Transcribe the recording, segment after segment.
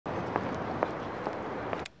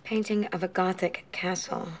Painting of a Gothic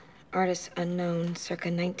castle. Artist unknown, circa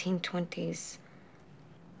 1920s.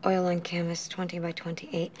 Oil on canvas, 20 by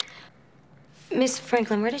 28. Miss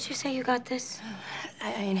Franklin, where did you say you got this?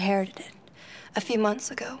 I inherited it a few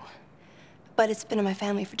months ago, but it's been in my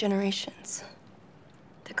family for generations.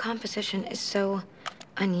 The composition is so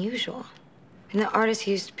unusual. And the artist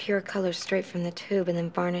used pure color straight from the tube and then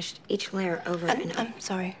varnished each layer over and I'm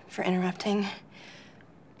sorry for interrupting,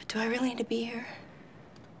 but do I really need to be here?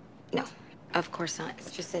 No, of course not.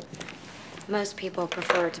 It's just that most people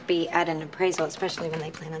prefer to be at an appraisal, especially when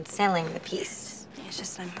they plan on selling the piece. It's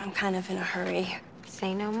just I'm kind of in a hurry.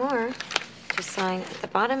 Say no more. Just sign at the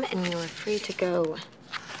bottom and you are free to go.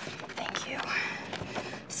 Thank you.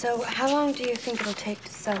 So how long do you think it'll take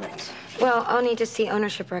to sell it? Well, I'll need to see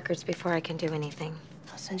ownership records before I can do anything.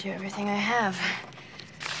 I'll send you everything I have.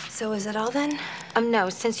 So is that all then? No,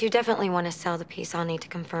 since you definitely want to sell the piece, I'll need to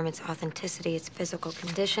confirm its authenticity, its physical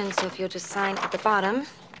condition. So if you'll just sign at the bottom,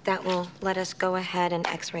 that will let us go ahead and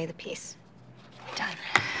x-ray the piece. Done.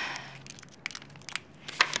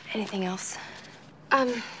 Anything else?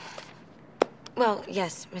 Well,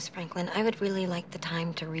 yes, Miss Franklin. I would really like the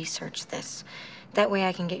time to research this. That way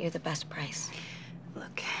I can get you the best price.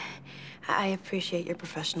 Look, I appreciate your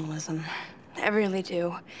professionalism. I really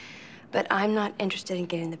do. But I'm not interested in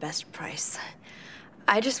getting the best price.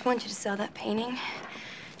 I just want you to sell that painting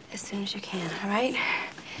as soon as you can, all right?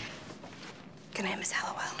 Good night, Miss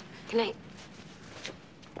Hallowell. Good night.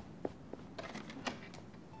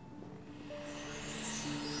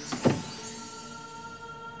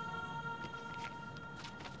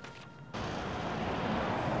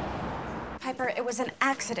 Piper, it was an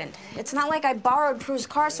accident. It's not like I borrowed Prue's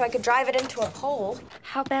car so I could drive it into a pole.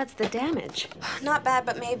 How bad's the damage? Not bad,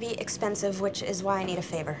 but maybe expensive, which is why I need a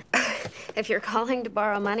favor. If you're calling to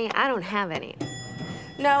borrow money, I don't have any.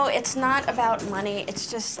 No, it's not about money. It's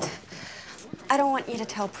just, I don't want you to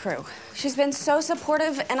tell Prue. She's been so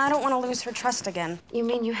supportive, and I don't want to lose her trust again. You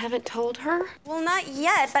mean you haven't told her? Well, not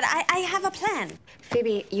yet, but I have a plan.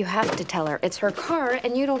 Phoebe, you have to tell her. It's her car,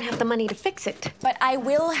 and you don't have the money to fix it. But I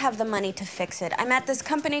will have the money to fix it. I'm at this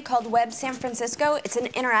company called Web San Francisco. It's an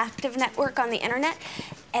interactive network on the internet.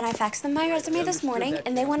 And I faxed them my resume this morning,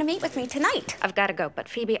 and they want to meet with me tonight. I've got to go, but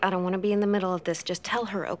Phoebe, I don't want to be in the middle of this. Just tell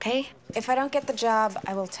her, okay? If I don't get the job,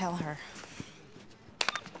 I will tell her.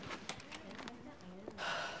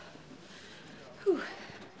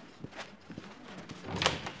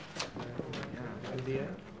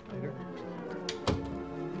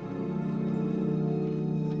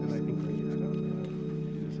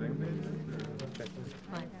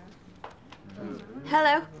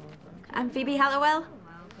 Hello, I'm Phoebe Hallowell.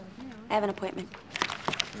 I have an appointment.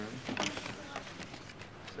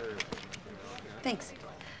 Thanks.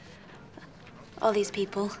 All these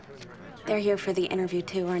people, they're here for the interview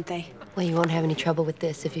too, aren't they? Well, you won't have any trouble with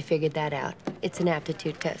this if you figured that out. It's an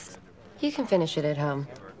aptitude test. You can finish it at home.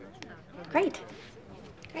 Great,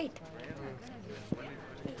 great.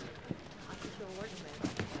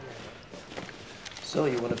 So,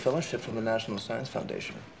 you won a fellowship from the National Science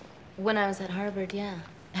Foundation. When I was at Harvard, yeah.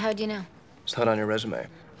 How'd you know? Saw it on your resume.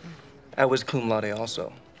 I was cum laude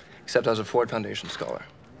also, except I was a Ford Foundation scholar.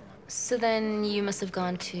 So then you must have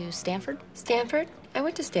gone to Stanford? Stanford? I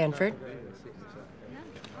went to Stanford.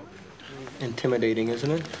 Intimidating, isn't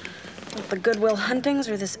it? Like the Goodwill Huntings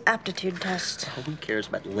or this aptitude test? Who cares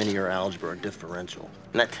about linear algebra or differential?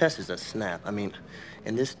 And that test is a snap. I mean,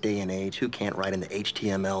 in this day and age, who can't write in the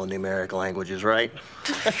HTML and numeric languages, right?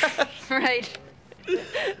 Right.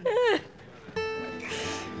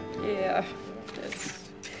 Yeah,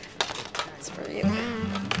 it's for you.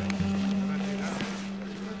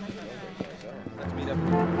 Let's meet up.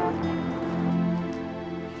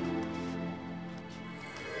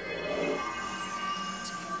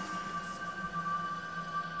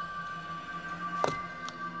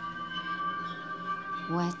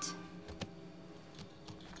 Wet